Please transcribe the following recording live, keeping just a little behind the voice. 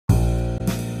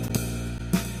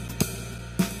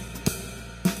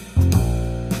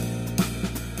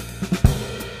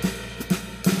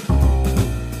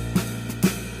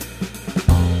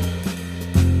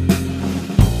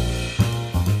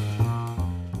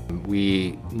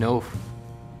We know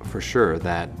for sure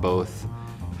that both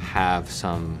have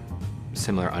some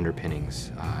similar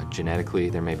underpinnings. Genetically,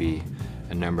 there may be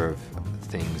a number of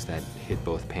things that hit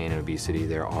both pain and obesity.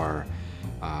 There are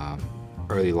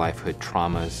early lifehood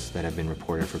traumas that have been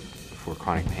reported for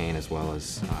chronic pain, as well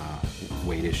as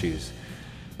weight issues.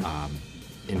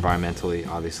 Environmentally,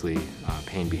 obviously,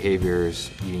 pain behaviors,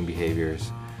 eating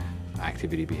behaviors,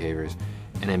 activity behaviors.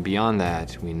 And then beyond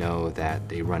that, we know that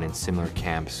they run in similar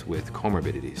camps with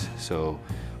comorbidities. So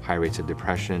high rates of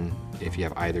depression if you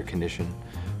have either condition,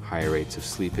 higher rates of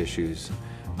sleep issues.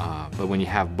 But when you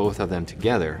have both of them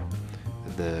together,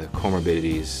 the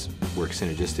comorbidities work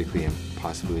synergistically and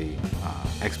possibly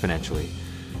exponentially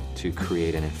to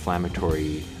create an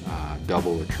inflammatory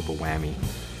double or triple whammy.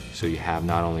 So you have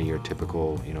not only your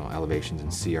typical, elevations in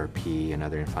CRP and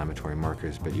other inflammatory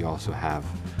markers, but you also have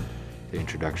the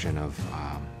introduction of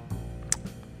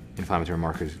inflammatory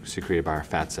markers secreted by our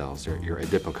fat cells, or your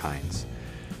adipokines,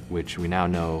 which we now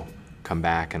know come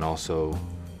back and also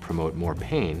promote more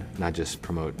pain, not just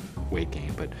promote weight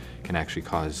gain, but can actually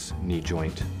cause knee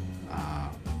joint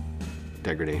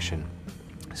degradation.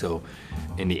 So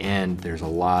in the end, there's a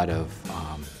lot of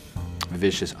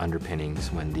vicious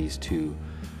underpinnings when these two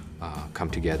come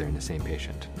together in the same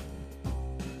patient.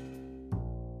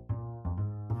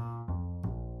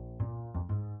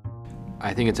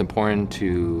 I think it's important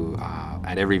to,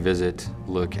 at every visit,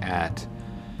 look at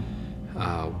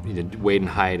weight and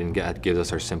height, and that gives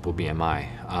us our simple BMI.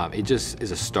 It just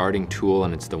is a starting tool,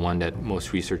 and it's the one that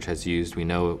most research has used. We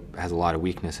know it has a lot of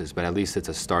weaknesses, but at least it's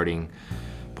a starting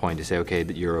point to say, okay,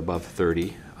 that you're above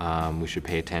 30. We should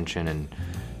pay attention and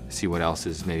see what else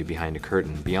is maybe behind the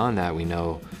curtain. Beyond that, we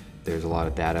know there's a lot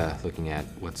of data looking at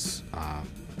what's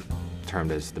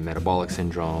termed as the metabolic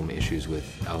syndrome, issues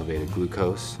with elevated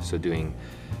glucose. So doing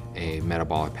a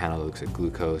metabolic panel that looks at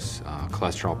glucose,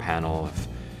 cholesterol panel, if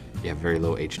you have very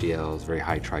low HDLs, very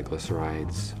high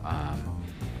triglycerides.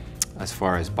 As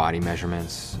far as body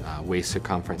measurements, waist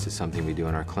circumference is something we do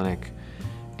in our clinic,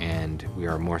 and we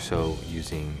are more so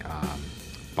using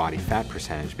body fat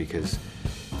percentage, because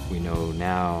we know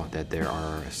now that there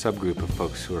are a subgroup of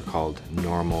folks who are called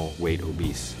normal weight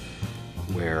obese,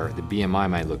 where the BMI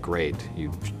might look great.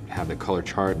 You have the color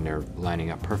chart and they're lining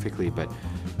up perfectly, but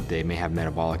they may have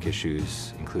metabolic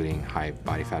issues, including high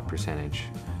body fat percentage,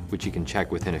 which you can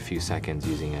check within a few seconds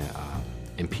using an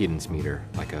impedance meter,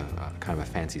 like a kind of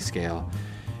a fancy scale.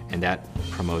 And that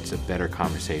promotes a better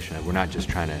conversation. We're not just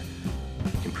trying to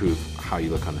improve how you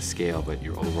look on the scale, but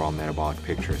your overall metabolic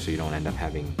picture, so you don't end up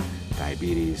having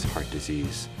diabetes, heart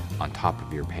disease on top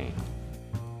of your pain.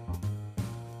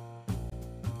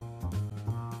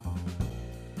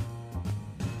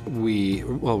 We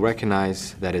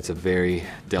recognize that it's a very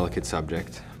delicate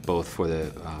subject, both for the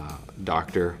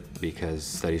doctor, because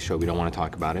studies show we don't want to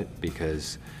talk about it,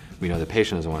 because we know the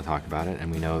patient doesn't want to talk about it, and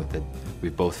we know that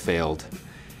we've both failed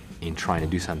in trying to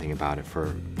do something about it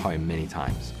for probably many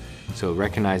times. So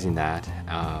recognizing that,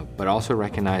 but also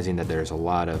recognizing that there's a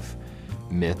lot of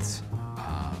myths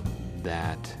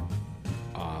that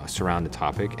surround the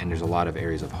topic, and there's a lot of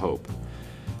areas of hope.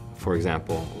 For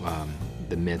example,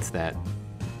 the myths that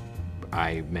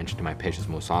I mention to my patients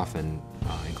most often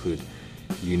include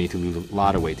you need to lose a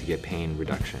lot of weight to get pain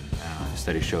reduction.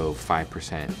 Studies show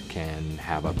 5% can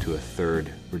have up to a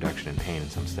third reduction in pain in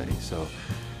some studies, so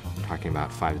we're talking about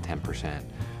 5 to 10%.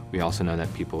 We also know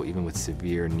that people, even with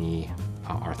severe knee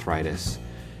arthritis,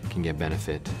 can get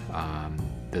benefit.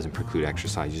 Doesn't preclude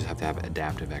exercise, you just have to have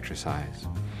adaptive exercise.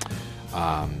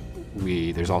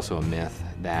 There's also a myth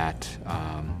that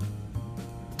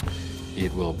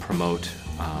it will promote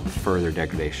further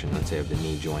degradation, let's say, of the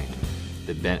knee joint.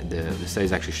 The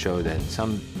studies actually show that in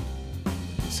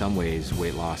some ways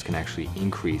weight loss can actually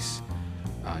increase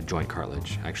joint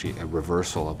cartilage, actually a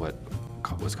reversal of what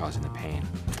was causing the pain.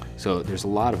 So there's a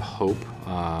lot of hope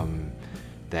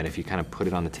that if you kind of put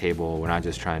it on the table, we're not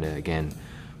just trying to, again,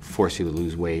 force you to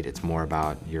lose weight. It's more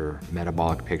about your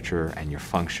metabolic picture and your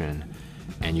function,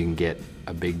 and you can get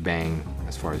a big bang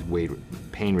as far as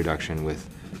pain reduction with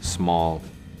small,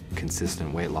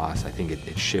 consistent weight loss. I think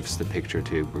it shifts the picture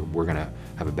to we're going to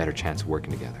have a better chance of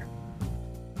working together.